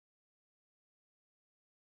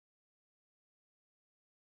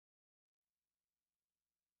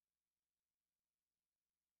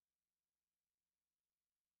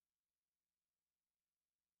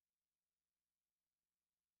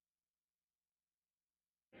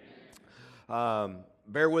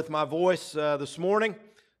Bear with my voice this morning.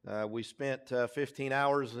 We spent 15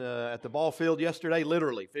 hours at the ball field yesterday,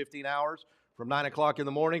 literally 15 hours from 9 o'clock in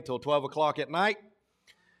the morning till 12 o'clock at night.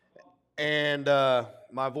 And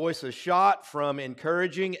my voice is shot from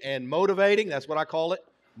encouraging and motivating. That's what I call it,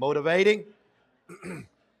 motivating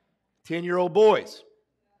 10-year-old boys.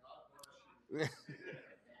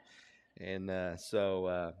 And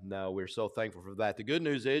no, we're so thankful for that. The good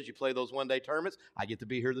news is you play those one-day tournaments. I get to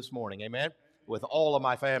be here this morning, amen, with all of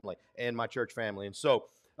my family and my church family. And so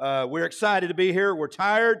we're excited to be here. We're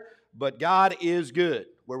tired, but God is good.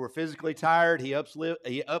 Where we're physically tired, He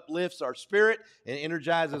uplifts our spirit and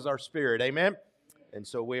energizes our spirit, amen. And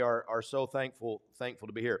so we are so thankful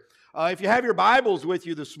to be here. If you have your Bibles with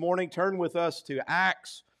you this morning, turn with us to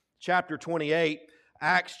Acts chapter 28.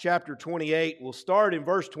 Acts chapter 28, we'll start in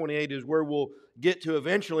verse 28 is where we'll get to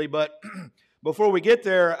eventually. But before we get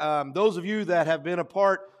there, those of you that have been a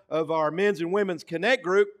part of our Men's and Women's Connect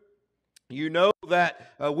group, you know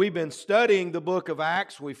that we've been studying the book of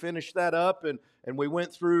Acts. We finished that up and we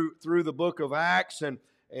went through the book of Acts. And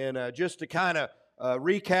just to kind of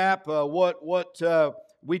recap what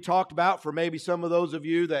we talked about for maybe some of those of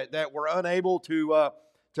you that were unable to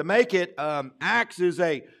make it, Acts is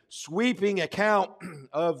a sweeping account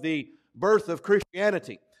of the birth of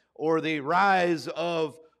Christianity or the rise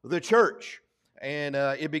of the church. And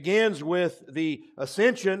it begins with the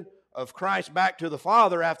ascension of Christ back to the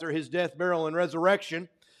Father after His death, burial, and resurrection,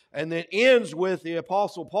 and then ends with the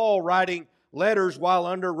Apostle Paul writing letters while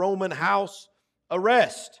under Roman house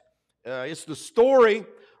arrest. It's the story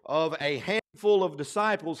of a handful of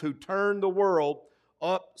disciples who turned the world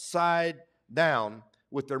upside down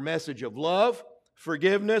with their message of love,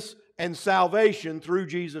 forgiveness, and salvation through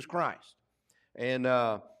Jesus Christ. And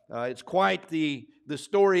it's quite the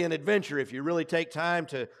story and adventure if you really take time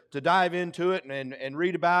to dive into it and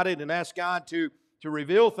read about it and ask God to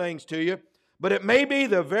reveal things to you. But it may be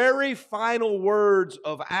the very final words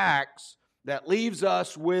of Acts that leaves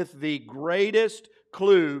us with the greatest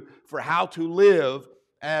clue for how to live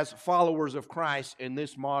as followers of Christ in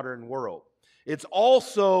this modern world. It's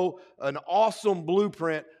also an awesome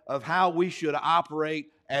blueprint of how we should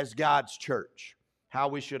operate as God's church. How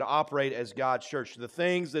we should operate as God's church. The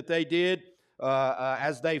things that they did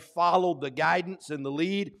as they followed the guidance and the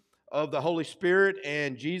lead of the Holy Spirit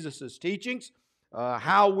and Jesus' teachings.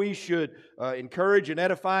 How we should encourage and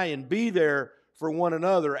edify and be there for one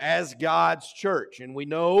another as God's church. And we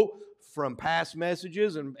know from past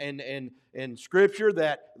messages and Scripture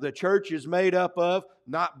that the church is made up of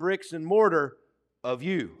not bricks and mortar, of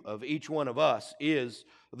you, of each one of us is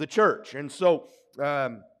the church. And so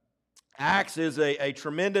Acts is a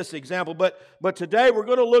tremendous example. But today we're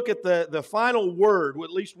going to look at the final word,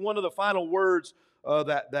 at least one of the final words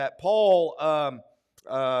that Paul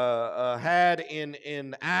had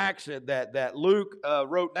in Acts that Luke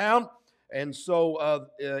wrote down. And so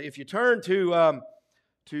if you turn to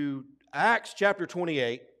Acts chapter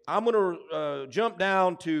 28, I'm going to jump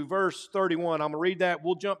down to verse 31. I'm going to read that.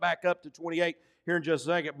 We'll jump back up to 28 here in just a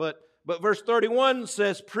second. But verse 31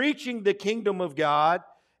 says, preaching the kingdom of God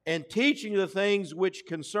and teaching the things which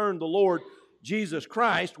concern the Lord Jesus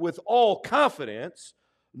Christ with all confidence,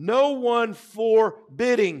 no one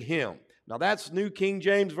forbidding Him. Now that's New King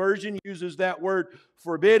James Version uses that word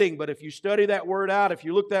forbidding, but if you study that word out, if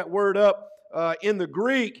you look that word up in the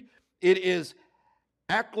Greek, it is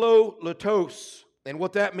aklolatos, and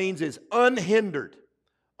what that means is unhindered.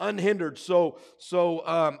 Unhindered. So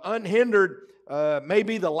unhindered may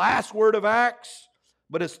be the last word of Acts,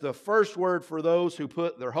 but it's the first word for those who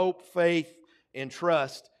put their hope, faith, and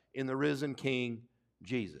trust in the risen King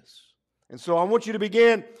Jesus. And so I want you to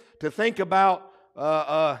begin to think about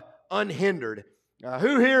unhindered.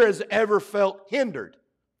 Who here has ever felt hindered?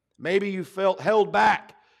 Maybe you felt held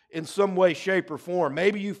back in some way, shape, or form.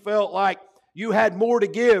 Maybe you felt like you had more to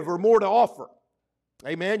give or more to offer.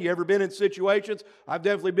 Amen. You ever been in situations? I've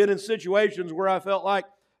definitely been in situations where I felt like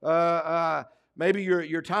maybe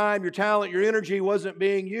your time, your talent, your energy wasn't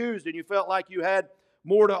being used and you felt like you had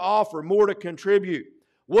more to offer, more to contribute.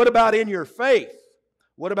 What about in your faith?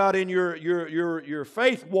 What about in your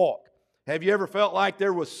faith walk? Have you ever felt like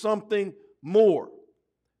there was something more?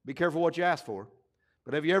 Be careful what you ask for.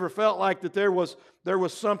 But have you ever felt like that there was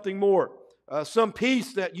something more? Some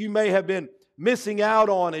piece that you may have been missing out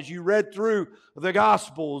on as you read through the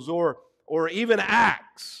Gospels or even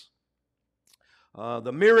Acts.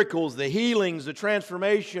 The miracles, the healings, the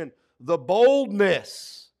transformation, the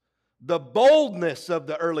boldness of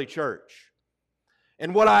the early church.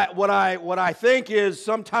 And what I think is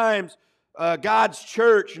sometimes God's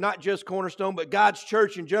church, not just Cornerstone, but God's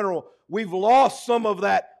church in general, we've lost some of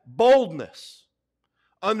that boldness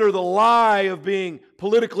under the lie of being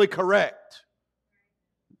politically correct.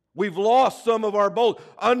 We've lost some of our bold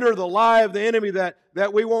under the lie of the enemy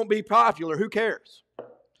that we won't be popular. Who cares?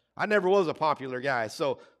 I never was a popular guy,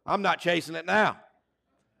 so I'm not chasing it now.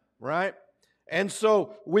 Right? And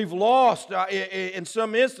so we've lost, in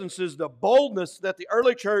some instances, the boldness that the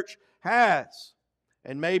early church has.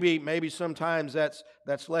 And maybe sometimes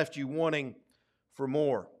that's left you wanting for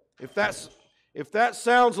more. If that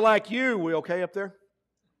sounds like you, we okay up there?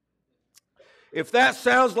 If that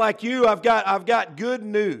sounds like you, I've got good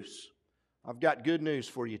news. I've got good news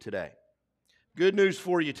for you today. Good news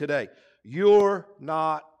for you today. You're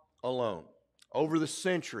not alone. Over the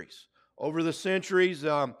centuries,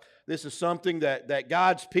 this is something that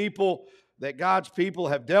God's people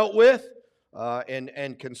have dealt with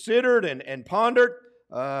and considered and pondered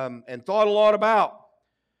and thought a lot about.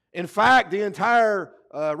 In fact, the entire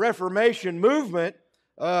Reformation movement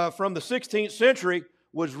from the 16th century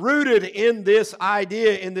was rooted in this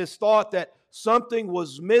idea, in this thought that something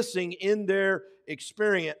was missing in their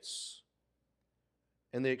experience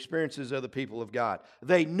and the experiences of the people of God.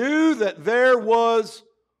 They knew that there was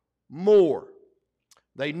more.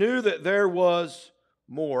 They knew that there was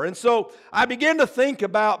more. And so I began to think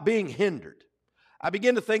about being hindered. And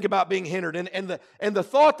the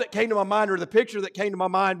thought that came to my mind, or the picture that came to my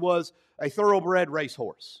mind, was a thoroughbred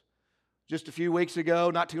racehorse. Just a few weeks ago,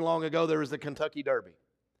 not too long ago, there was the Kentucky Derby,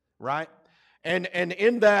 right? And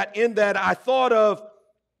in that I thought of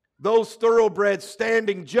those thoroughbreds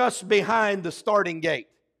standing just behind the starting gate.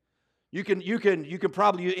 You can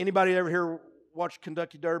probably, anybody ever here watch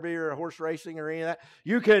Kentucky Derby or horse racing or any of that?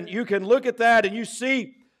 You can look at that and you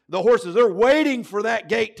see the horses. They're waiting for that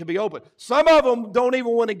gate to be open. Some of them don't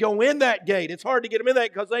even want to go in that gate. It's hard to get them in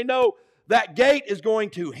that because they know that gate is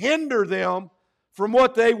going to hinder them from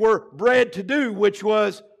what they were bred to do, which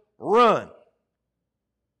was run.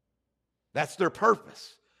 That's their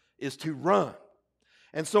purpose, is to run.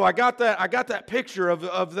 And so I got that picture of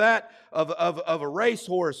a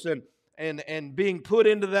racehorse and being put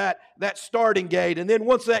into that starting gate. And then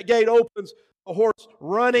once that gate opens, a horse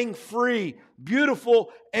running free,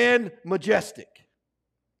 beautiful and majestic.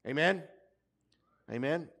 Amen?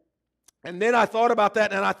 Amen? And then I thought about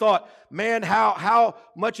that, and I thought, man, how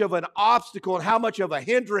much of an obstacle and how much of a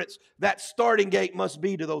hindrance that starting gate must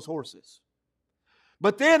be to those horses.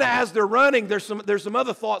 But then as they're running, there's some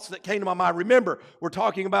other thoughts that came to my mind. Remember, we're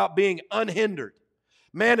talking about being unhindered.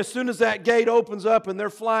 Man, as soon as that gate opens up and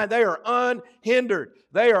they're flying, they are unhindered.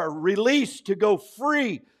 They are released to go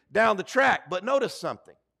free down the track. But notice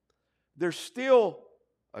something. There's still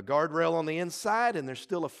a guardrail on the inside and there's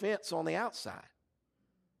still a fence on the outside.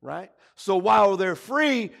 Right? So while they're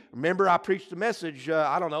free, remember I preached a message,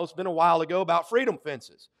 it's been a while ago, about freedom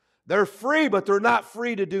fences. They're free, but they're not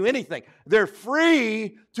free to do anything. They're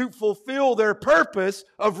free to fulfill their purpose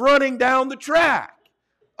of running down the track,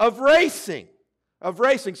 of racing.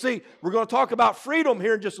 See, we're going to talk about freedom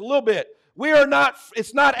here in just a little bit.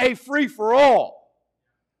 It's not a free-for-all.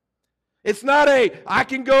 It's not I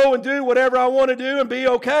can go and do whatever I want to do and be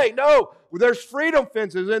okay. No, there's freedom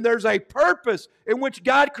fences, and there's a purpose in which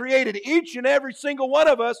God created each and every single one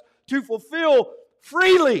of us to fulfill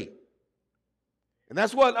freely. And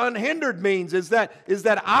that's what unhindered means, is that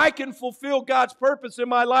I can fulfill God's purpose in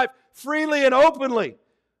my life freely and openly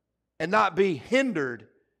and not be hindered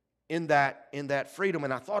in that freedom.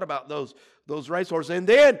 And I thought about those racehorses. And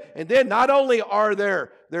then not only are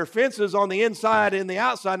there fences on the inside and the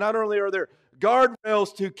outside, not only are there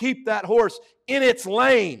guardrails to keep that horse in its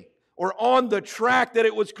lane or on the track that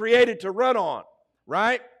it was created to run on,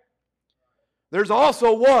 right? There's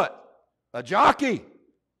also what? A jockey.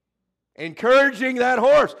 Encouraging that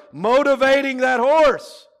horse, motivating that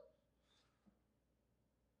horse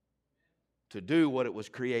to do what it was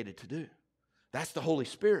created to do. That's the Holy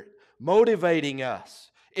Spirit, motivating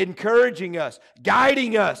us, encouraging us,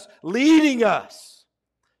 guiding us, leading us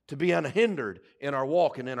to be unhindered in our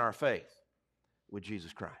walk and in our faith with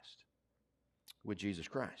Jesus Christ. With Jesus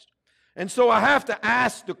Christ. And so I have to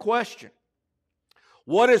ask the question,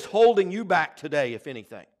 what is holding you back today, if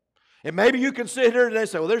anything? And maybe you can sit here today and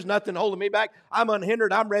say, well, there's nothing holding me back. I'm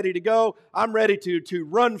unhindered. I'm ready to go. I'm ready to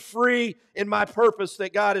run free in my purpose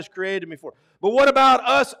that God has created me for. But what about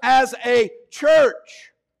us as a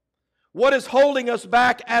church? What is holding us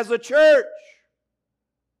back as a church?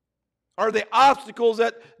 Are the obstacles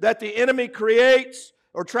that the enemy creates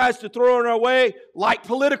or tries to throw in our way, like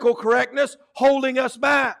political correctness, holding us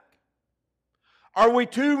back? Are we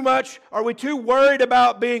too worried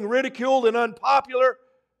about being ridiculed and unpopular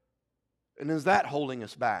And is that holding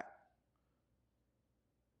us back?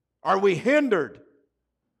 Are we hindered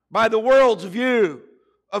by the world's view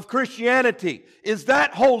of Christianity? Is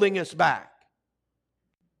that holding us back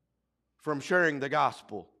from sharing the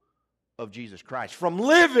gospel of Jesus Christ, from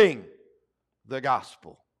living the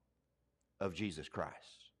gospel of Jesus Christ?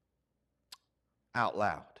 Out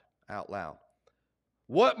loud, out loud.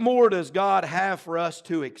 What more does God have for us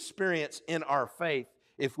to experience in our faith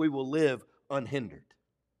if we will live unhindered?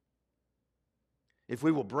 If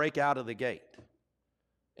we will break out of the gate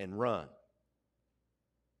and run.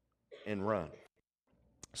 And run.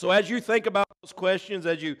 So as you think about those questions,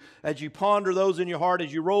 as you ponder those in your heart,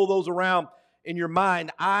 as you roll those around in your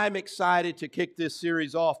mind, I'm excited to kick this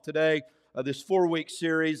series off today, this 4-week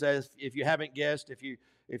series. As if you haven't guessed, if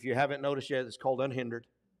you haven't noticed yet, it's called Unhindered.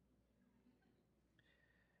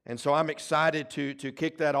 And so I'm excited to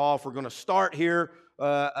kick that off. We're going to start here,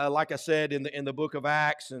 like I said, in the book of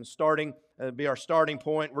Acts, and be our starting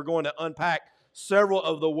point. We're going to unpack several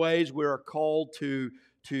of the ways we are called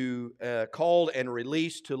called and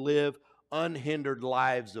released to live unhindered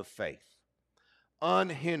lives of faith.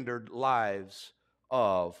 Unhindered lives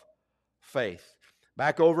of faith.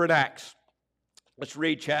 Back over at Acts. Let's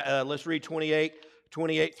read 28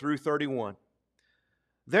 through 31.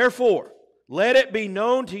 Therefore, let it be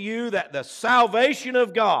known to you that the salvation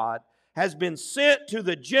of God has been sent to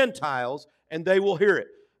the Gentiles, and they will hear it.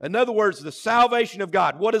 In other words, the salvation of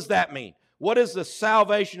God. What does that mean? What is the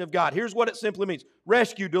salvation of God? Here's what it simply means.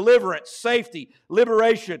 Rescue, deliverance, safety,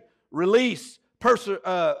 liberation, release,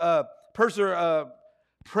 preservation.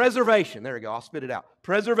 There we go. I'll spit it out.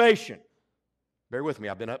 Preservation. Bear with me.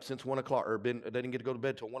 I've been up since 1 o'clock, I didn't get to go to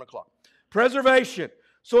bed till 1 o'clock. Preservation.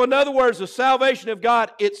 So in other words, the salvation of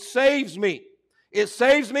God, it saves me. It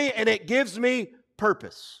saves me and it gives me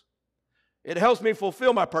purpose. It helps me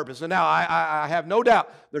fulfill my purpose. And now I have no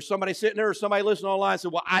doubt there's somebody sitting there or somebody listening online and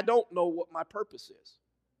said, well, I don't know what my purpose is.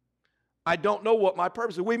 I don't know what my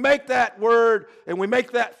purpose is. We make that word and we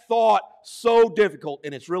make that thought so difficult,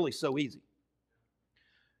 and it's really so easy.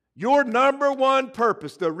 Your number one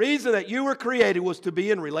purpose, the reason that you were created, was to be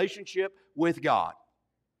in relationship with God.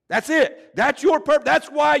 That's it. That's your purpose. That's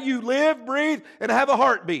why you live, breathe, and have a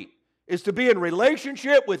heartbeat, is to be in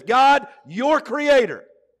relationship with God, your Creator.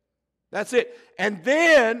 That's it. And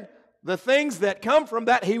then the things that come from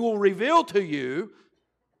that He will reveal to you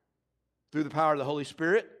through the power of the Holy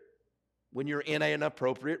Spirit when you're in an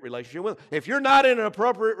appropriate relationship with Him. If you're not in an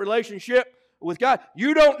appropriate relationship with God,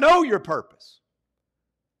 you don't know your purpose.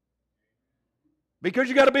 Because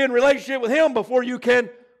you got to be in relationship with Him before you can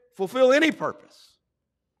fulfill any purpose.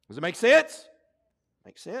 Does it make sense?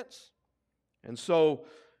 Makes sense. And so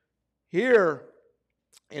here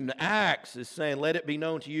in Acts is saying, let it be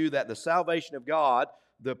known to you that the salvation of God,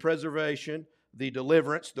 the preservation, the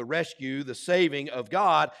deliverance, the rescue, the saving of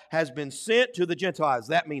God has been sent to the Gentiles.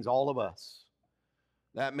 That means all of us.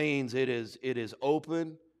 That means it is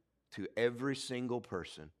open to every single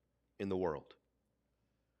person in the world.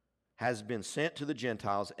 Has been sent to the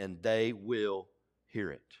Gentiles, and they will hear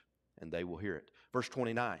it. And they will hear it. Verse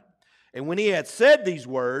 29. And when he had said these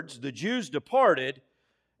words, the Jews departed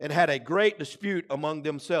and had a great dispute among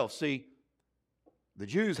themselves. See, the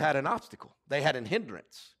Jews had an obstacle. They had an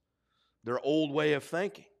hindrance. Their old way of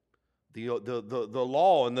thinking. The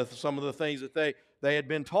law and some of the things that they had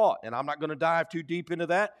been taught. And I'm not going to dive too deep into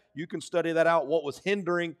that. You can study that out, what was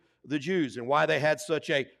hindering the Jews and why they had such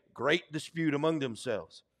a great dispute among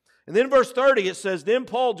themselves. And then verse 30, it says, Then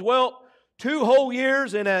Paul dwelt 2 whole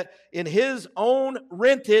years in his own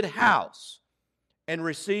rented house and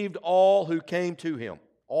received all who came to him.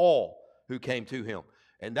 All who came to him.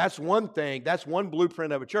 And that's one thing, that's one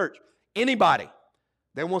blueprint of a church. Anybody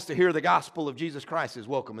that wants to hear the gospel of Jesus Christ is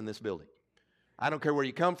welcome in this building. I don't care where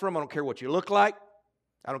you come from. I don't care what you look like.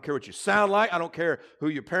 I don't care what you sound like. I don't care who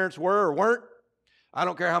your parents were or weren't. I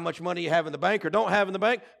don't care how much money you have in the bank or don't have in the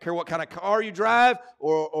bank. I don't care what kind of car you drive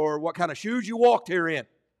or what kind of shoes you walked here in.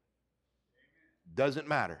 Doesn't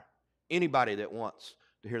matter. Anybody that wants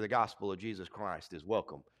to hear the gospel of Jesus Christ is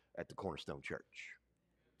welcome at the Cornerstone Church.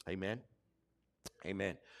 Amen.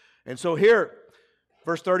 Amen. And so here,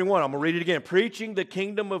 verse 31, I'm going to read it again. Preaching the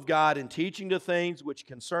kingdom of God and teaching the things which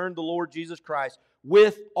concern the Lord Jesus Christ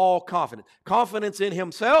with all confidence. Confidence in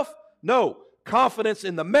himself? No. Confidence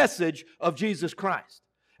in the message of Jesus Christ.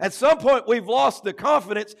 At some point, we've lost the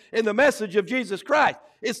confidence in the message of Jesus Christ.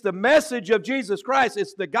 It's the message of Jesus Christ.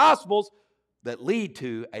 It's the Gospels that lead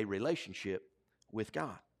to a relationship with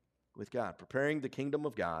God. With God. Preparing the kingdom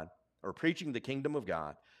of God, or preaching the kingdom of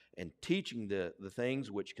God, and teaching the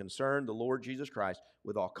things which concern the Lord Jesus Christ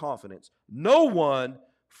with all confidence. No one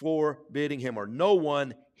forbidding him, or no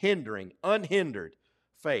one hindering, unhindered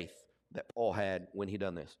faith that Paul had when he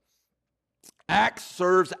done this. Acts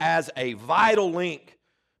serves as a vital link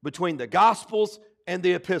between the Gospels and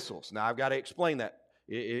the epistles. Now, I've got to explain that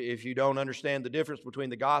if you don't understand the difference between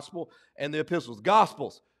the Gospel and the epistles.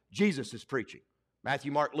 Gospels, Jesus is preaching.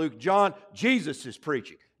 Matthew, Mark, Luke, John, Jesus is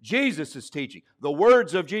preaching. Jesus is teaching. The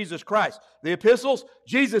words of Jesus Christ. The epistles,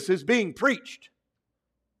 Jesus is being preached.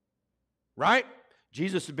 Right?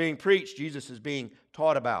 Jesus is being preached. Jesus is being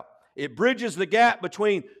taught about. It bridges the gap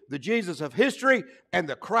between the Jesus of history and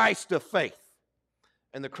the Christ of faith.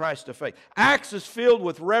 And the Christ of faith. Acts is filled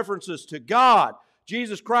with references to God,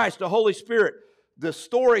 Jesus Christ, the Holy Spirit. The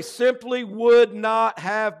story simply would not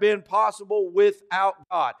have been possible without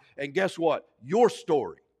God. And guess what? Your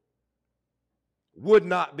story would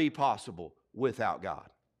not be possible without God.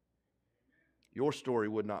 Your story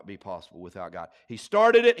would not be possible without God. He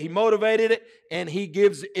started it, He motivated it, and He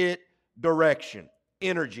gives it direction,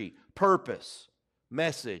 energy, purpose,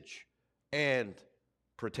 message, and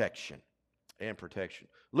protection.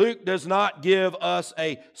 Luke does not give us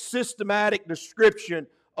a systematic description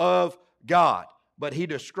of God, but he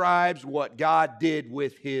describes what God did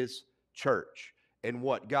with His church and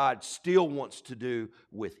what God still wants to do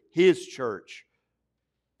with His church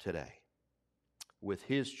today. With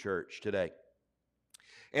His church today.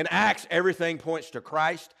 In Acts, everything points to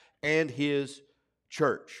Christ and His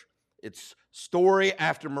church. It's story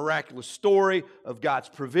after miraculous story of God's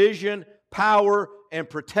provision, power, and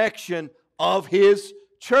protection of His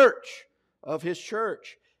church. Of His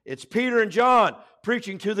church. It's Peter and John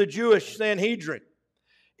preaching to the Jewish Sanhedrin.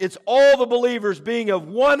 It's all the believers being of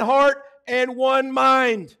one heart and one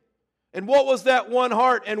mind. And what was that one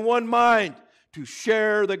heart and one mind? To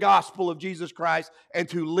share the gospel of Jesus Christ and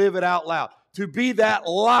to live it out loud. To be that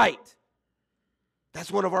light.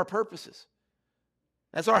 That's one of our purposes.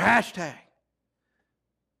 That's our hashtag.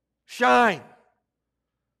 Shine.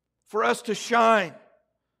 For us to shine.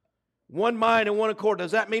 One mind and one accord.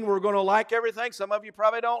 Does that mean we're going to like everything? Some of you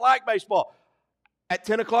probably don't like baseball. At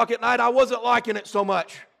 10 o'clock at night, I wasn't liking it so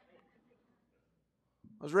much.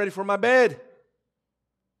 I was ready for my bed.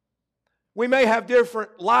 We may have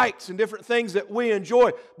different likes and different things that we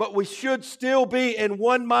enjoy, but we should still be in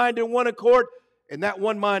one mind and one accord. And that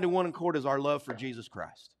one mind and one accord is our love for Jesus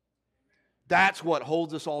Christ. That's what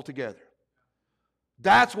holds us all together.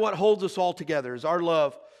 That's what holds us all together, is our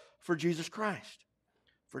love for Jesus Christ.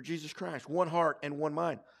 For Jesus Christ. One heart and one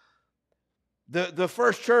mind. The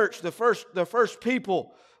first church, the first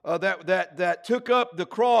people that took up the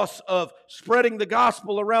cross of spreading the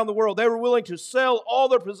gospel around the world, they were willing to sell all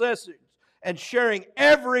their possessions and sharing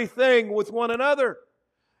everything with one another.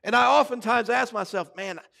 And I oftentimes ask myself,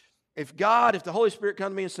 man, if the Holy Spirit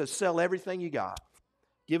comes to me and says, sell everything you got,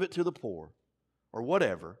 give it to the poor, or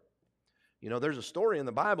whatever. You know, there's a story in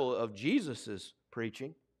the Bible of Jesus'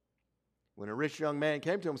 preaching when a rich young man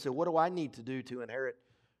came to him and said, what do I need to do to inherit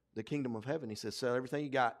the kingdom of heaven? He says, sell everything you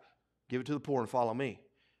got, give it to the poor, and follow me.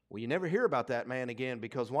 Well, you never hear about that man again,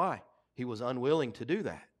 because why? He was unwilling to do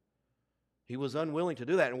that. He was unwilling to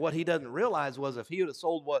do that. And what he doesn't realize was if he would have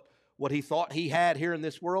sold what he thought he had here in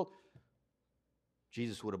this world,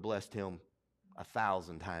 Jesus would have blessed him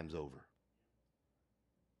 1,000 times over.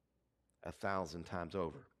 1,000 times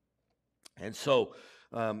over. And so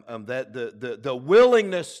that the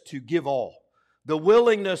willingness to give all,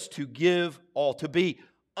 to be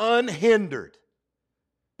unhindered.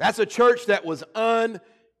 That's a church that was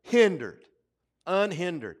unhindered.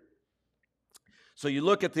 So you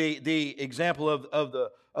look at the example of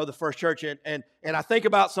the first church, and I think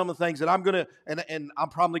about some of the things that I'm gonna, and I'm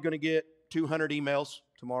probably gonna get 200 emails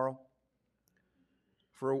tomorrow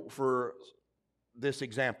for this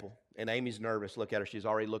example. And Amy's nervous. Look at her. She's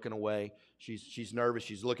already looking away. She's nervous.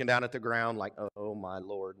 She's looking down at the ground like, oh my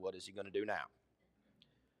Lord, what is he going to do now?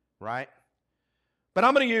 Right? But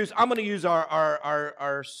I'm going to use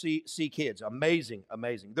our C kids. Amazing.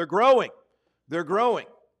 They're growing.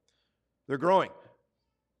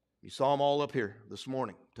 You saw them all up here this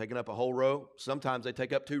morning, taking up a whole row. Sometimes they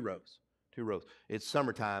take up 2 rows. 2 rows. It's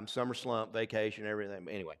summertime, summer slump, vacation, everything.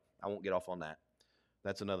 Anyway, I won't get off on that.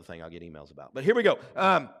 That's another thing I'll get emails about. But here we go.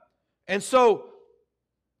 And so,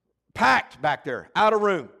 packed back there, out of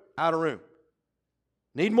room.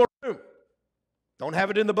 Need more room. Don't have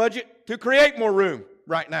it in the budget to create more room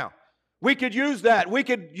right now. We could use that. We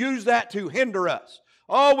could use that to hinder us.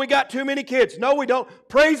 Oh, we got too many kids. No, we don't.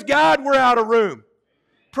 Praise God, we're out of room.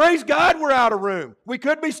 Praise God, we're out of room. We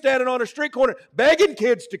could be standing on a street corner begging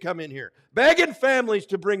kids to come in here, begging families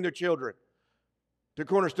to bring their children to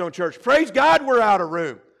Cornerstone Church. Praise God, we're out of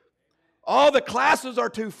room. All the classes are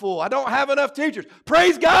too full. I don't have enough teachers.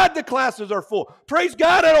 Praise God the classes are full. Praise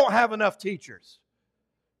God I don't have enough teachers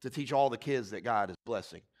to teach all the kids that God is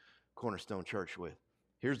blessing Cornerstone Church with.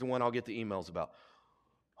 Here's the one I'll get the emails about.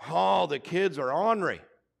 Oh, the kids are ornery.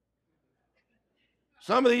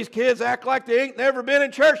 Some of these kids act like they ain't never been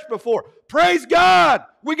in church before. Praise God!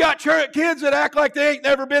 We got kids that act like they ain't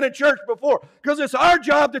never been in church before because it's our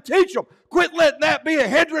job to teach them. Quit letting that be a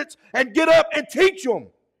hindrance and get up and teach them.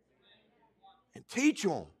 And teach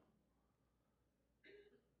them.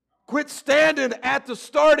 Quit standing at the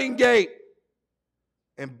starting gate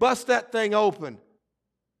and bust that thing open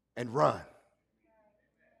and run.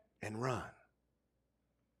 And run.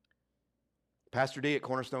 Pastor D at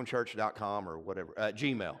cornerstonechurch.com or whatever,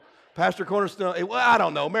 Gmail. Pastor Cornerstone, well, I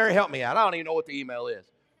don't know. Mary, help me out. I don't even know what the email is.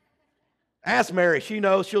 Ask Mary. She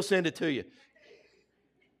knows. She'll send it to you.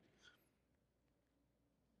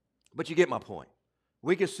 But you get my point.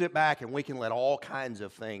 We can sit back and we can let all kinds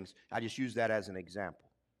of things, I just use that as an example.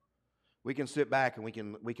 We can sit back and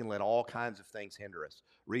we can let all kinds of things hinder us.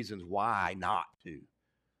 Reasons why not to.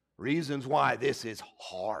 Reasons why this is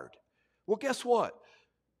hard. Well, guess what?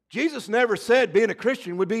 Jesus never said being a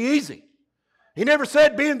Christian would be easy. He never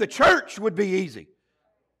said being the church would be easy.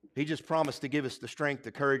 He just promised to give us the strength,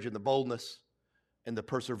 the courage, and the boldness, and the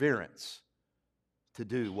perseverance to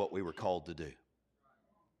do what we were called to do.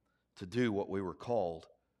 To do what we were called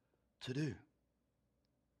to do.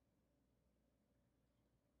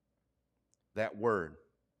 That word.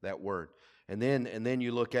 And then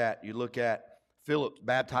you look at Philip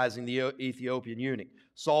baptizing the Ethiopian eunuch.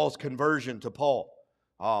 Saul's conversion to Paul.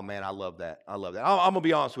 Oh man, I love that. I'm gonna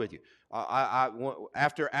be honest with you.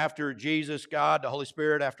 After Jesus, God, the Holy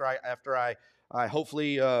Spirit, after I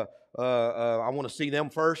hopefully I want to see them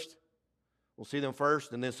first. We'll see them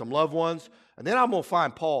first, and then some loved ones, and then I'm gonna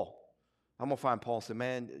find Paul. And say,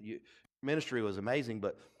 man, your ministry was amazing,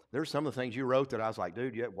 but there's some of the things you wrote that I was like,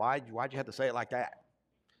 dude, why'd you have to say it like that?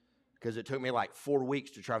 Because it took me like 4 weeks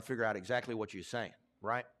to try to figure out exactly what you're saying,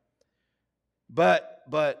 right?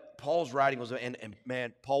 But Paul's writing was, and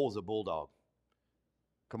man, Paul was a bulldog.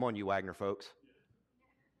 Come on, you Wagner folks.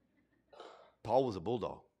 Paul was a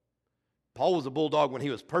bulldog. Paul was a bulldog when he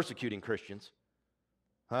was persecuting Christians.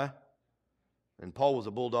 Huh? And Paul was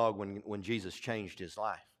a bulldog when Jesus changed his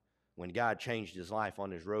life. When God changed his life on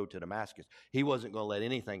his road to Damascus. He wasn't going to let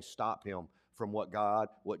anything stop him from what God,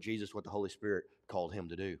 what Jesus, what the Holy Spirit called him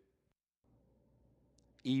to do.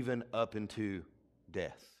 Even up into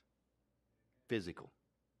death. Physical.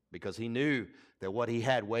 Because he knew that what he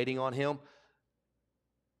had waiting on him,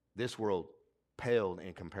 this world paled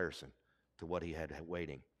in comparison to what he had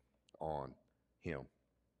waiting on him.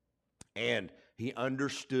 And he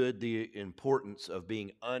understood the importance of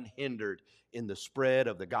being unhindered in the spread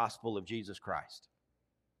of the gospel of Jesus Christ.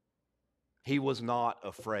 He was not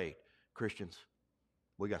afraid. Christians,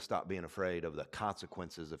 we got to stop being afraid of the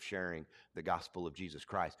consequences of sharing the gospel of Jesus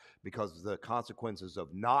Christ, because the consequences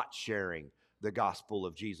of not sharing the gospel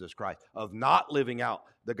of Jesus Christ, of not living out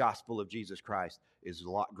the gospel of Jesus Christ, is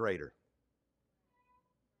a lot greater.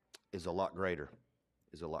 Is a lot greater.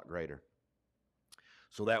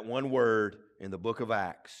 So that one word in the book of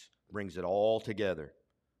Acts brings it all together.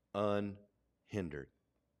 Unhindered.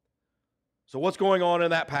 So what's going on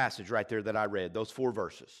in that passage right there that I read, those 4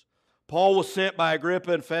 verses? Paul was sent by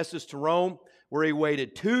Agrippa and Festus to Rome, where he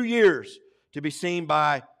waited 2 years to be seen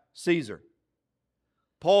by Caesar.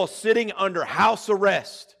 Paul's sitting under house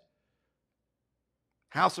arrest.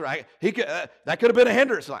 That could have been a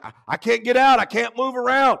hindrance. Like, I can't get out. I can't move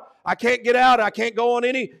around. I can't get out. I can't go on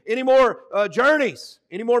any more journeys,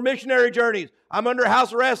 any more missionary journeys. I'm under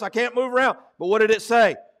house arrest. I can't move around. But what did it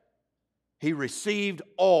say? He received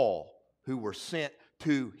all who were sent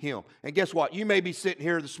to him. And guess what? You may be sitting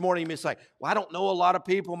here this morning and you may say, well, I don't know a lot of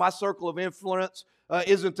people. My circle of influence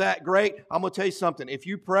isn't that great. I'm going to tell you something. If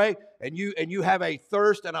you pray and you have a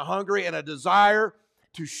thirst and a hunger and a desire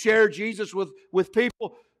to share Jesus with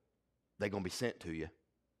people, they're going to be sent to you.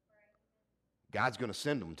 God's going to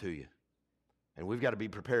send them to you. And we've got to be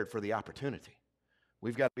prepared for the opportunity.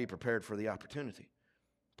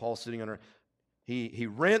 Paul's sitting under, he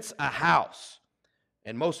rents a house.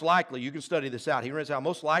 And most likely, you can study this out, he rents out,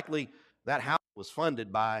 most likely that house was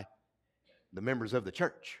funded by the members of the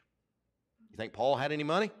church. You think Paul had any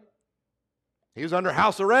money? He was under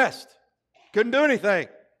house arrest. Couldn't do anything.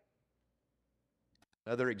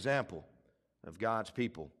 Another example of God's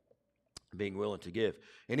people being willing to give.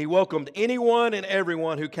 And he welcomed anyone and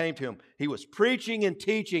everyone who came to him. He was preaching and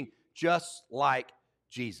teaching just like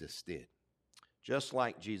Jesus did. Just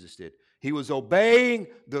like Jesus did. He was obeying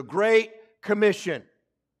the Great Commission.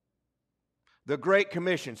 The Great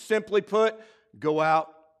Commission. Simply put, go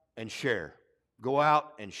out and share. Go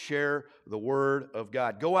out and share the Word of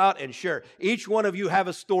God. Go out and share. Each one of you have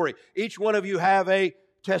a story. Each one of you have a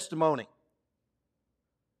testimony.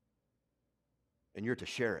 And you're to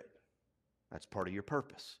share it. That's part of your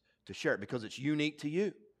purpose, to share it, because it's unique to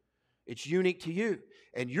you. It's unique to you.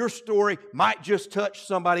 And your story might just touch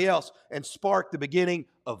somebody else and spark the beginning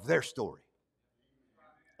of their story.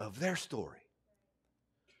 Of their story.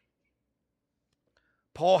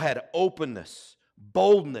 Paul had openness,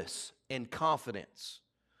 boldness, and confidence.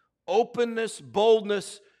 Openness,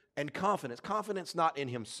 boldness, and confidence. Confidence not in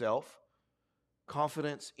himself.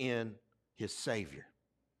 Confidence in his Savior.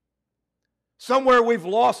 Somewhere we've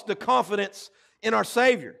lost the confidence in our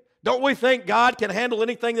Savior. Don't we think God can handle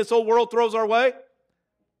anything this old world throws our way?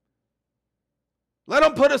 Let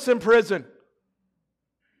them put us in prison.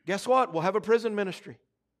 Guess what? We'll have a prison ministry.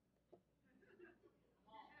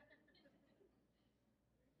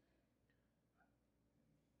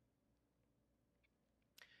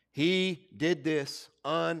 He did this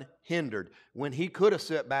unhindered when he could have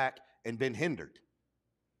sat back and been hindered.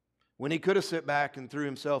 When he could have sat back and threw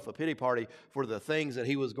himself a pity party for the things that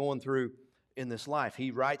he was going through in this life.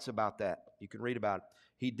 He writes about that. You can read about it.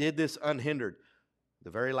 He did this unhindered. The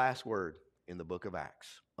very last word in the book of Acts,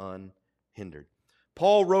 unhindered.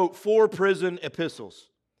 Paul wrote 4 prison epistles: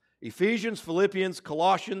 Ephesians, Philippians,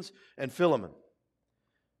 Colossians, and Philemon.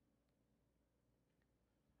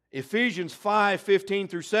 Ephesians 5:15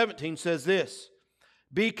 through 17 says this: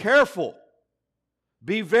 be careful,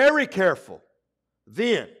 be very careful,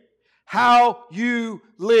 then, how you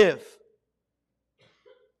live.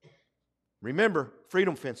 Remember,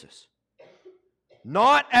 freedom fences.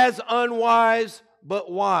 Not as unwise,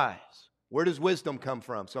 but wise. Where does wisdom come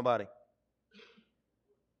from? Somebody.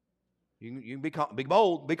 You can be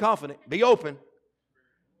bold, be confident, be open.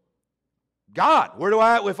 God, where do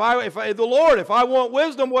if the Lord, if I want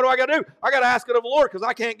wisdom, what do I got to do? I got to ask it of the Lord, because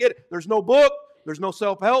I can't get it. There's no book, there's no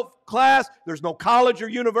self-help class, there's no college or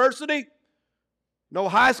university, no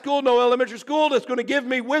high school, no elementary school that's going to give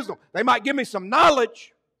me wisdom. They might give me some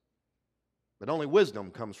knowledge, but only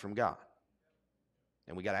wisdom comes from God.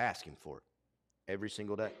 And we got to ask Him for it every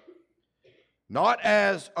single day. Not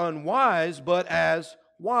as unwise, but as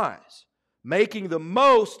wise, making the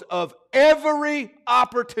most of every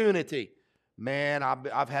opportunity. Man,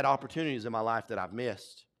 I've had opportunities in my life that I've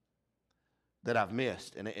missed.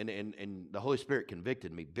 And the Holy Spirit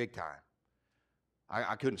convicted me big time.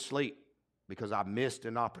 I couldn't sleep because I missed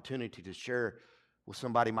an opportunity to share with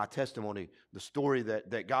somebody my testimony, the story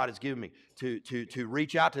that God has given me, to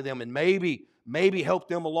reach out to them and maybe help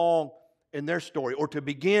them along in their story, or to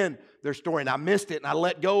begin their story, and I missed it and I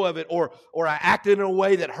let go of it, or I acted in a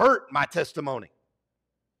way that hurt my testimony.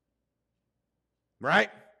 Right?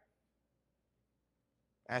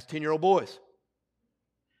 Ask 10-year-old boys.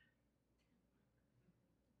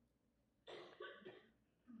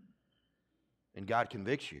 And God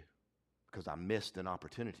convicts you because I missed an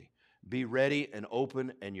opportunity. Be ready and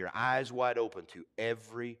open and your eyes wide open to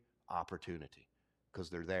every opportunity, because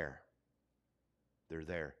they're there. They're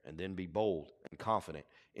there. And then be bold and confident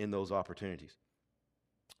in those opportunities.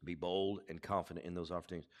 Be bold and confident in those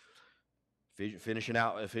opportunities. Finishing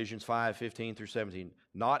out Ephesians 5:15 through 17.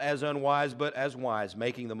 Not as unwise, but as wise,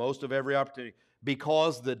 making the most of every opportunity,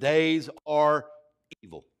 because the days are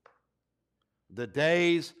evil. The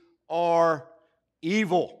days are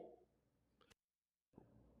evil.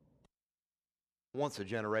 Wants a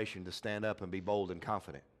generation to stand up and be bold and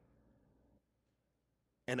confident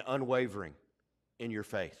and unwavering in your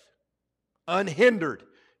faith. Unhindered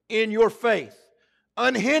in your faith.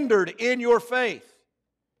 Unhindered in your faith.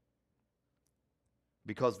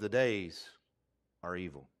 Because the days are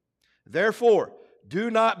evil. Therefore,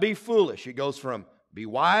 do not be foolish. It goes from be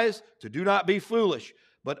wise to do not be foolish,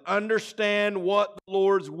 but understand what the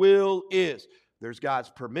Lord's will is. There's God's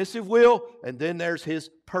permissive will, and then there's His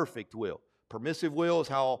perfect will. Permissive will is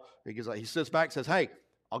how he sits back and says, hey,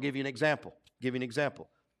 I'll give you an example.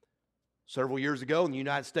 Several years ago in the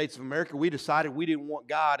United States of America, we decided we didn't want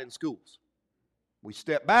God in schools. We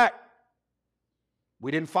stepped back.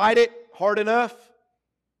 We didn't fight it hard enough.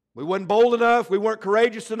 We weren't bold enough. We weren't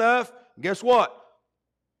courageous enough. And guess what?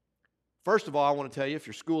 First of all, I want to tell you, if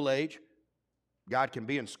you're school age, God can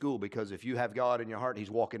be in school, because if you have God in your heart,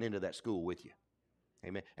 He's walking into that school with you.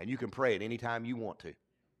 Amen. And you can pray at any time you want to.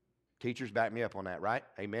 Teachers, back me up on that, right?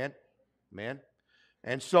 Amen. Amen.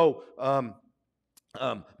 And so,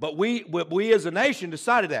 but we as a nation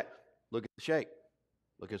decided that. Look at the shape.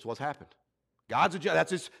 Look at what's happened.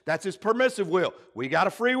 That's His permissive will. We got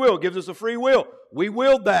a free will. Gives us a free will. We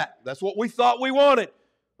willed that. That's what we thought we wanted.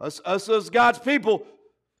 Us as God's people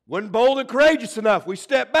wasn't bold and courageous enough. We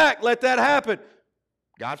stepped back, let that happen.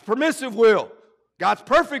 God's permissive will. God's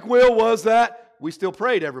perfect will was that we still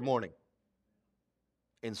prayed every morning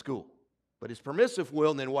in school. But His permissive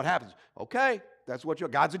will, and then what happens? Okay, that's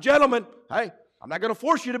what God's a gentleman. Hey, I'm not going to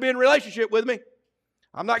force you to be in relationship with me.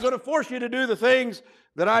 I'm not going to force you to do the things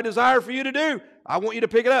that I desire for you to do. I want you to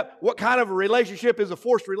pick it up. What kind of a relationship is a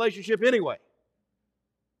forced relationship anyway?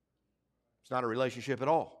 It's not a relationship at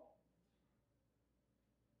all.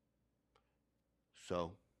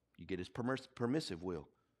 So you get His permissive will.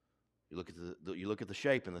 You look at the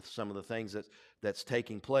shape and some of the things that's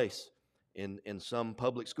taking place in some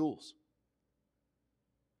public schools.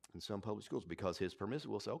 In some public schools, because His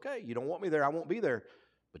permissive will say, okay, you don't want me there, I won't be there,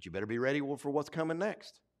 but you better be ready for what's coming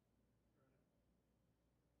next.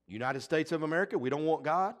 United States of America, we don't want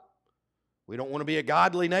God. We don't want to be a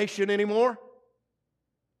godly nation anymore.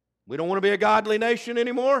 We don't want to be a godly nation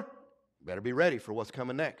anymore. You better be ready for what's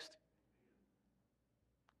coming next.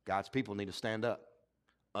 God's people need to stand up,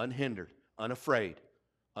 unhindered, unafraid,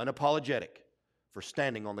 unapologetic, for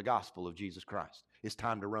standing on the gospel of Jesus Christ. It's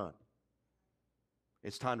time to run.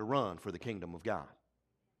 It's time to run for the kingdom of God.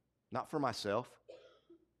 Not for myself.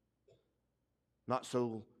 Not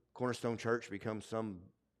so Cornerstone Church becomes some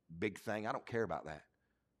big thing. I don't care about that.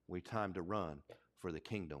 It's time to run for the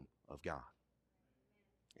kingdom of God.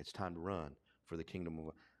 It's time to run for the kingdom of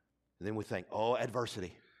God. And then we think, oh,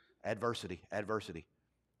 adversity.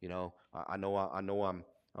 You know, I know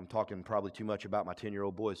I'm talking probably too much about my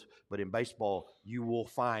 10-year-old boys, but in baseball, you will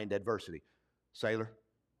find adversity. Sailor,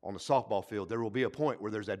 on the softball field, there will be a point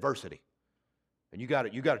where there's adversity. And you got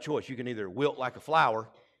a choice. You can either wilt like a flower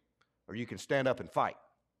or you can stand up and fight.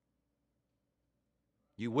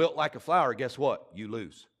 You wilt like a flower, guess what? You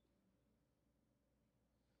lose.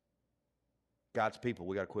 God's people,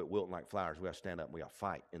 we got to quit wilting like flowers. We got to stand up and we got to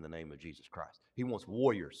fight in the name of Jesus Christ. He wants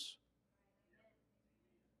warriors.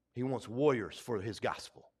 He wants warriors for His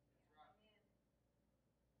gospel.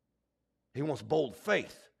 He wants bold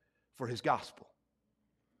faith for His gospel,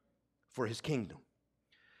 for His kingdom.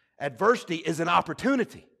 Adversity is an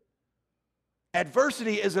opportunity.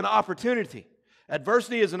 Adversity is an opportunity.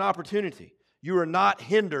 Adversity is an opportunity. You are not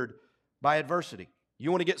hindered by adversity.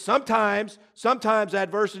 You want to get sometimes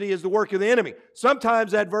adversity is the work of the enemy.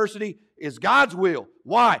 Sometimes adversity is God's will.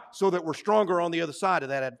 Why? So that we're stronger on the other side of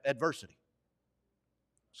that adversity.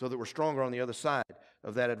 So that we're stronger on the other side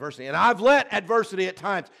of that adversity. And I've let adversity at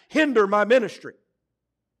times hinder my ministry.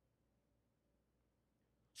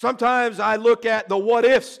 Sometimes I look at the what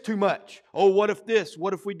ifs too much. Oh, what if this?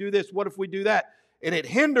 What if we do this? What if we do that? And it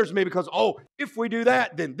hinders me because, oh, if we do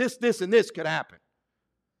that, then this, and this could happen.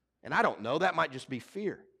 And I don't know. That might just be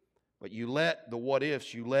fear. But you let the what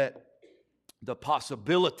ifs, you let the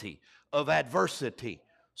possibility of adversity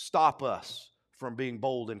stop us from being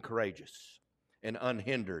bold and courageous and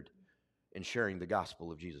unhindered in sharing the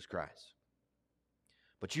gospel of Jesus Christ.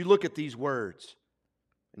 But you look at these words,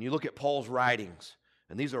 and you look at Paul's writings,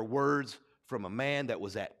 and these are words from a man that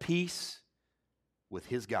was at peace with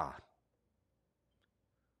his God.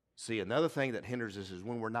 See, another thing that hinders us is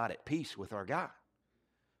when we're not at peace with our God.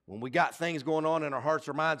 When we got things going on in our hearts,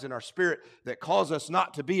 our minds, and our spirit that cause us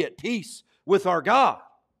not to be at peace with our God.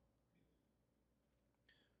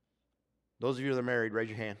 Those of you that are married, raise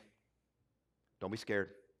your hand. Don't be scared.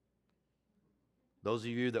 Those of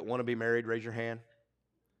you that want to be married, raise your hand.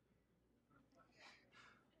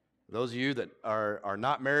 Those of you that are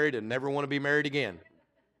not married and never want to be married again,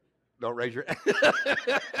 don't raise your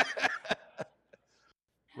hand.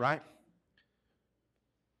 Right?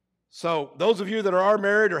 So those of you that are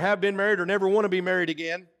married or have been married or never want to be married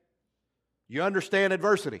again, you understand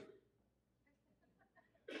adversity.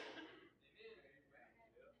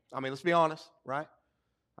 I mean, let's be honest, right?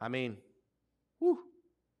 I mean, whew.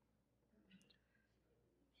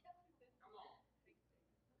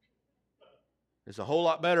 It's a whole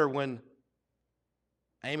lot better when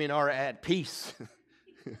Amy and I are at peace,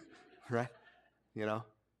 right? You know,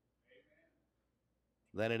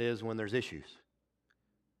 than it is when there's issues.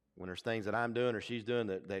 When there's things that I'm doing or she's doing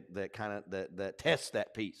that tests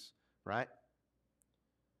that peace, right?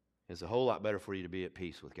 It's a whole lot better for you to be at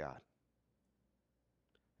peace with God.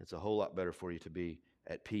 It's a whole lot better for you to be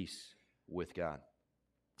at peace with God.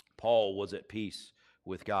 Paul was at peace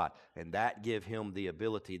with God, and that gave him the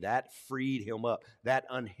ability, that freed him up, that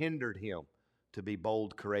unhindered him to be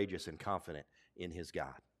bold, courageous, and confident in his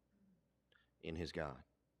God. In his God.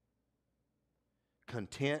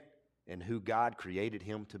 Content in who God created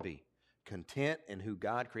him to be. Content in who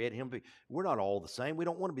God created him to be. We're not all the same. We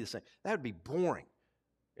don't want to be the same. That would be boring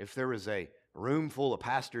if there was a room full of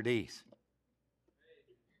Pastor D's.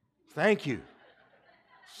 Thank you.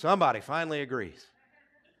 Somebody finally agrees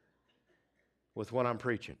with what I'm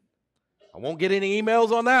preaching. I won't get any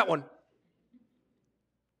emails on that one.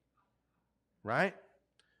 Right?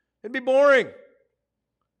 It'd be boring.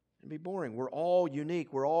 It'd be boring. We're all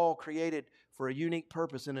unique. We're all created for a unique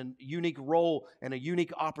purpose and a unique role and a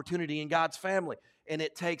unique opportunity in God's family. And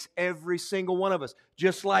it takes every single one of us.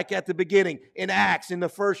 Just like at the beginning in Acts, in the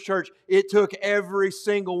first church, it took every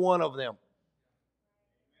single one of them.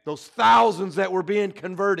 Those thousands that were being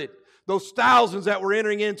converted, those thousands that were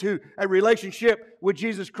entering into a relationship with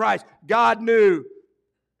Jesus Christ. God knew,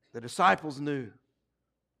 the disciples knew,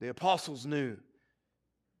 the apostles knew.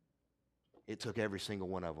 It took every single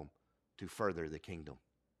one of them to further the kingdom.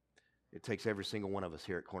 It takes every single one of us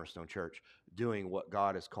here at Cornerstone Church doing what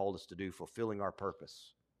God has called us to do, fulfilling our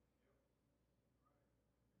purpose.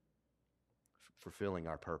 Fulfilling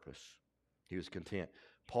our purpose. He was content.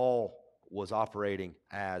 Paul was operating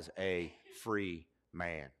as a free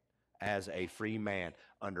man. As a free man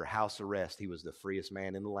under house arrest. He was the freest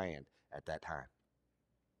man in the land at that time.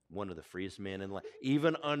 One of the freest men in the land.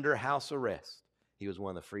 Even under house arrest, he was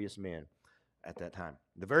one of the freest men at that time.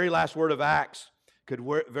 The very last word of Acts could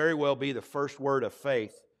very well be the first word of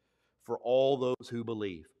faith for all those who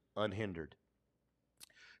believe, unhindered.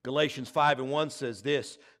 Galatians 5:1 says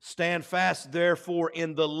this, "Stand fast, therefore,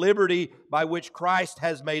 in the liberty by which Christ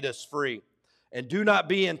has made us free, and do not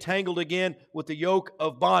be entangled again with the yoke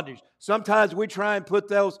of bondage." Sometimes we try and put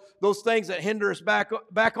those things that hinder us back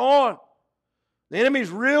on. The enemy's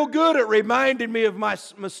real good at reminding me of my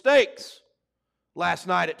mistakes last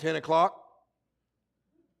night at 10 o'clock.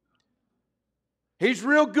 He's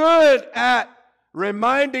real good at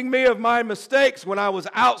reminding me of my mistakes when I was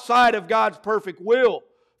outside of God's perfect will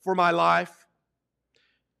for my life.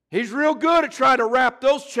 He's real good at trying to wrap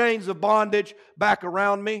those chains of bondage back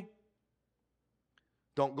around me.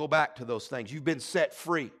 Don't go back to those things. You've been set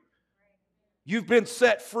free. You've been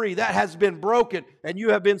set free. That has been broken, and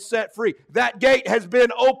you have been set free. That gate has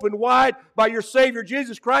been opened wide by your Savior,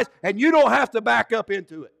 Jesus Christ, and you don't have to back up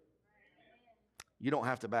into it. You don't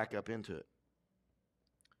have to back up into it.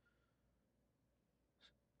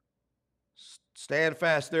 Stand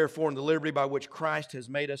fast, therefore, in the liberty by which Christ has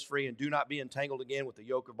made us free, and do not be entangled again with the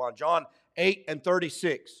yoke of bondage. John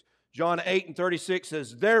 8:36. John 8:36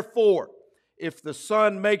 says, "Therefore, if the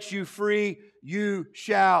Son makes you free, you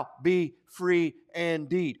shall be free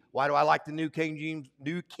indeed." Why do I like the New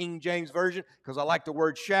King James Version? Because I like the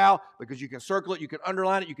word "shall," because you can circle it, you can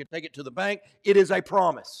underline it, you can take it to the bank. It is a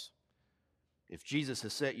promise. If Jesus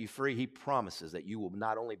has set you free, He promises that you will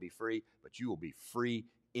not only be free, but you will be free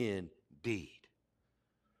indeed.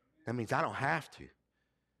 That means I don't have to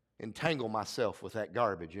entangle myself with that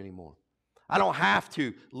garbage anymore. I don't have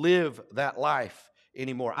to live that life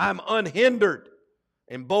anymore. I'm unhindered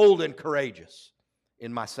and bold and courageous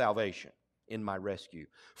in my salvation, in my rescue.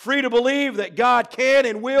 Free to believe that God can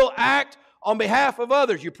and will act on behalf of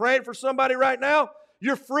others. You praying for somebody right now?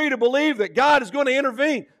 You're free to believe that God is going to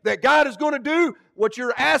intervene, that God is going to do what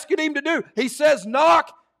you're asking Him to do. He says,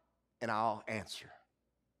 "Knock, and I'll answer."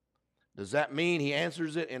 Does that mean He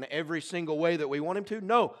answers it in every single way that we want Him to?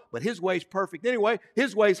 No, but His way's perfect anyway.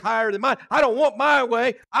 His way's higher than mine. I don't want my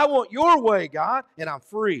way. I want your way, God, and I'm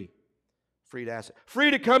free. Free to ask it.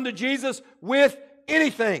 Free to come to Jesus with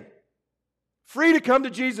anything. Free to come to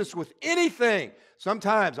Jesus with anything.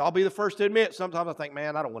 Sometimes, I'll be the first to admit, sometimes I think,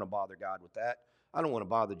 man, I don't want to bother God with that. I don't want to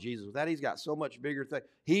bother Jesus with that. He's got so much bigger things.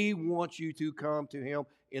 He wants you to come to Him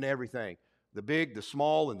in everything. The big, the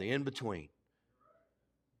small, and the in-between.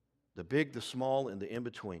 The big, the small, and the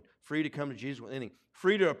in-between. Free to come to Jesus with anything.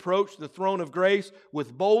 Free to approach the throne of grace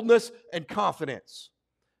with boldness and confidence.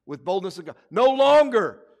 With boldness and confidence. No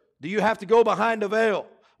longer do you have to go behind a veil.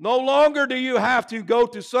 No longer do you have to go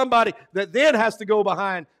to somebody that then has to go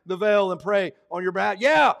behind the veil and pray on your behalf.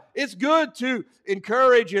 Yeah, it's good to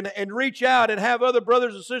encourage and reach out and have other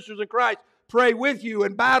brothers and sisters in Christ pray with you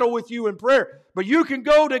and battle with you in prayer. But you can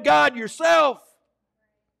go to God yourself.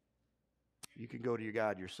 You can go to your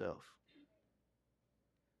God yourself.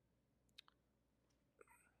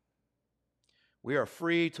 We are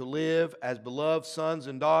free to live as beloved sons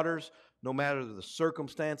and daughters no matter the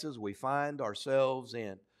circumstances we find ourselves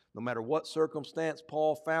in. No matter what circumstance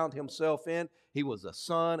Paul found himself in, he was a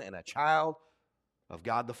son and a child of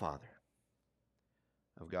God the Father.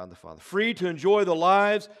 Of God the Father. Free to enjoy the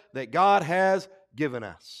lives that God has given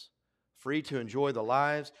us. Free to enjoy the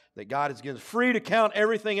lives that God has given us. Free to count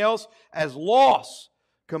everything else as loss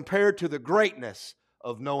compared to the greatness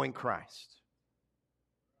of knowing Christ.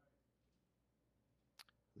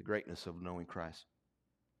 The greatness of knowing Christ.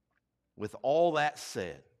 With all that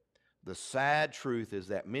said, The sad truth is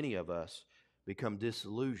that many of us become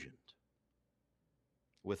disillusioned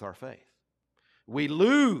with our faith. We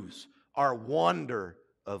lose our wonder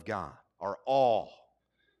of God, our awe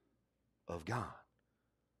of God.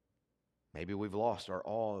 Maybe we've lost our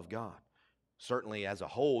awe of God. Certainly as a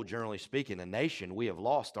whole, generally speaking, a nation, we have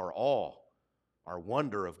lost our awe, our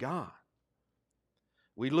wonder of God.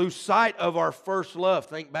 We lose sight of our first love.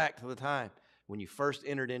 Think back to the time when you first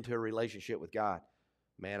entered into a relationship with God.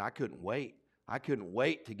 Man, I couldn't wait. I couldn't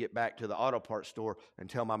wait to get back to the auto parts store and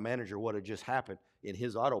tell my manager what had just happened in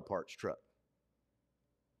his auto parts truck.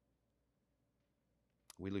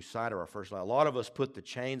 We lose sight of our first love. A lot of us put the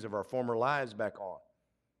chains of our former lives back on.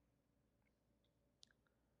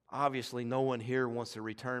 Obviously, no one here wants to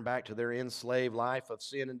return back to their enslaved life of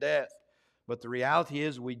sin and death. But the reality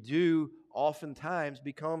is we do oftentimes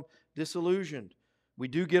become disillusioned. We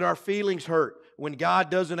do get our feelings hurt when God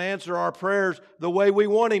doesn't answer our prayers the way we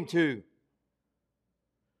want Him to.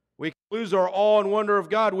 We lose our awe and wonder of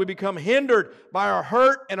God. We become hindered by our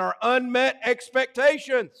hurt and our unmet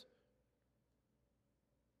expectations.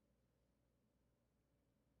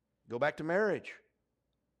 Go back to marriage.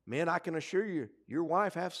 Men, I can assure you, your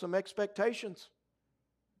wife has some expectations.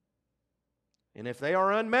 And if they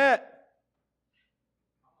are unmet,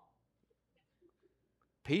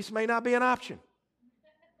 peace may not be an option.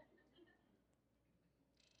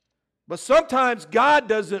 But sometimes God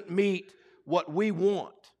doesn't meet what we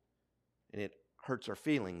want, and it hurts our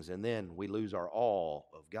feelings, and then we lose our awe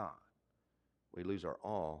of God. We lose our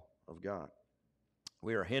awe of God.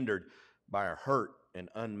 We are hindered by our hurt and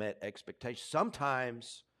unmet expectations.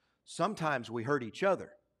 Sometimes we hurt each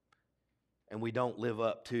other, and we don't live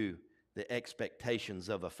up to the expectations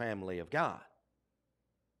of a family of God.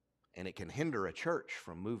 And it can hinder a church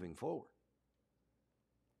from moving forward.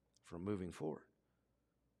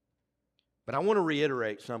 But I want to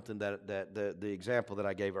reiterate something that the example that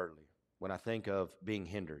I gave earlier. When I think of being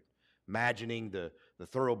hindered, imagining the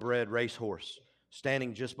thoroughbred racehorse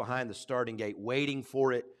standing just behind the starting gate, waiting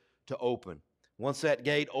for it to open. Once that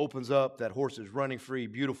gate opens up, that horse is running free,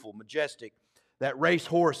 beautiful, majestic. That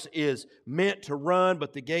racehorse is meant to run,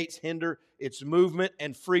 but the gates hinder its movement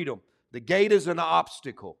and freedom. The gate is an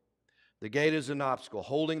obstacle. The gate is an obstacle,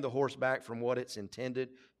 holding the horse back from what it's intended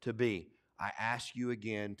to be. I ask you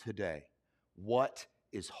again today, what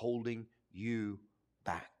is holding you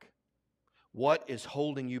back? What is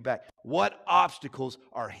holding you back? What obstacles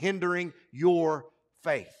are hindering your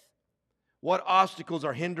faith? What obstacles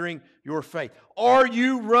are hindering your faith? Are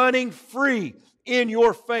you running free in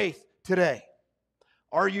your faith today?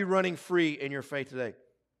 Are you running free in your faith today?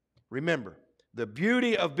 Remember, the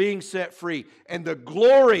beauty of being set free and the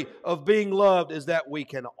glory of being loved is that we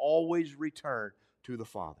can always return to the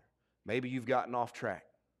Father. Maybe you've gotten off track.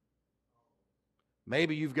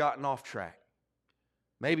 Maybe you've gotten off track.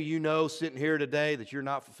 Maybe you know sitting here today that you're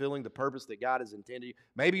not fulfilling the purpose that God has intended you.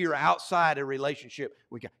 Maybe you're outside a relationship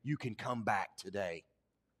with God. You can come back today.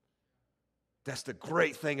 That's the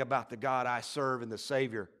great thing about the God I serve and the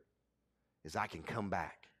Savior is I can come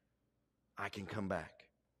back. I can come back.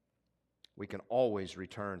 We can always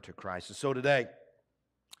return to Christ. And so today,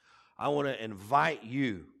 I want to invite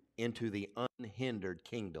you into the unhindered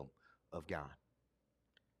kingdom of God.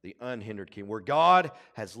 The unhindered kingdom, where God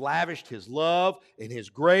has lavished His love and His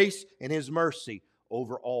grace and His mercy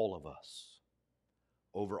over all of us.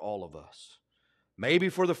 Over all of us. Maybe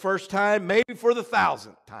for the first time, maybe for the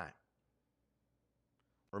 1,000th time.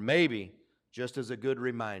 Or maybe, just as a good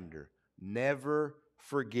reminder, never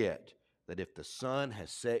forget that if the Son has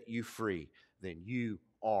set you free, then you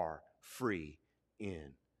are free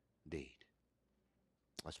indeed.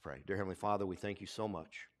 Let's pray. Dear Heavenly Father, we thank you so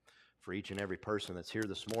much for each and every person that's here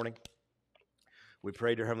this morning. We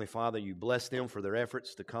pray, dear Heavenly Father, you bless them for their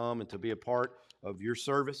efforts to come and to be a part of your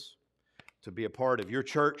service, to be a part of your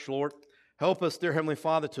church, Lord. Help us, dear Heavenly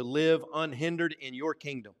Father, to live unhindered in your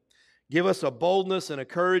kingdom. Give us a boldness and a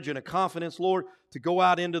courage and a confidence, Lord, to go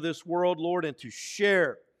out into this world, Lord, and to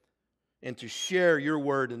share your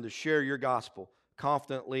word and to share your gospel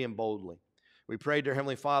confidently and boldly. We pray, dear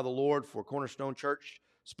Heavenly Father, Lord, for Cornerstone Church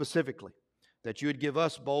specifically, that you would give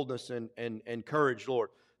us boldness and courage, Lord,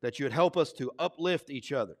 that you would help us to uplift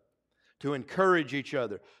each other, to encourage each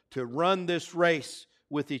other, to run this race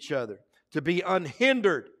with each other, to be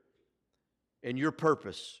unhindered in your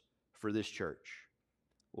purpose for this church.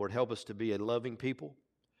 Lord, help us to be a loving people.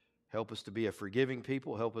 Help us to be a forgiving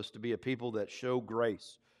people. Help us to be a people that show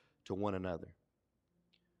grace to one another.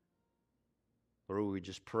 Lord, we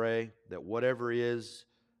just pray that whatever is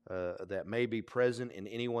that may be present in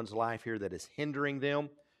anyone's life here that is hindering them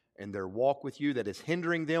in their walk with you, that is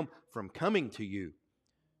hindering them from coming to you,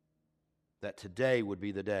 that today would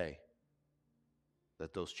be the day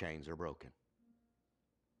that those chains are broken.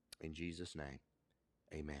 In Jesus' name,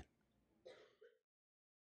 amen.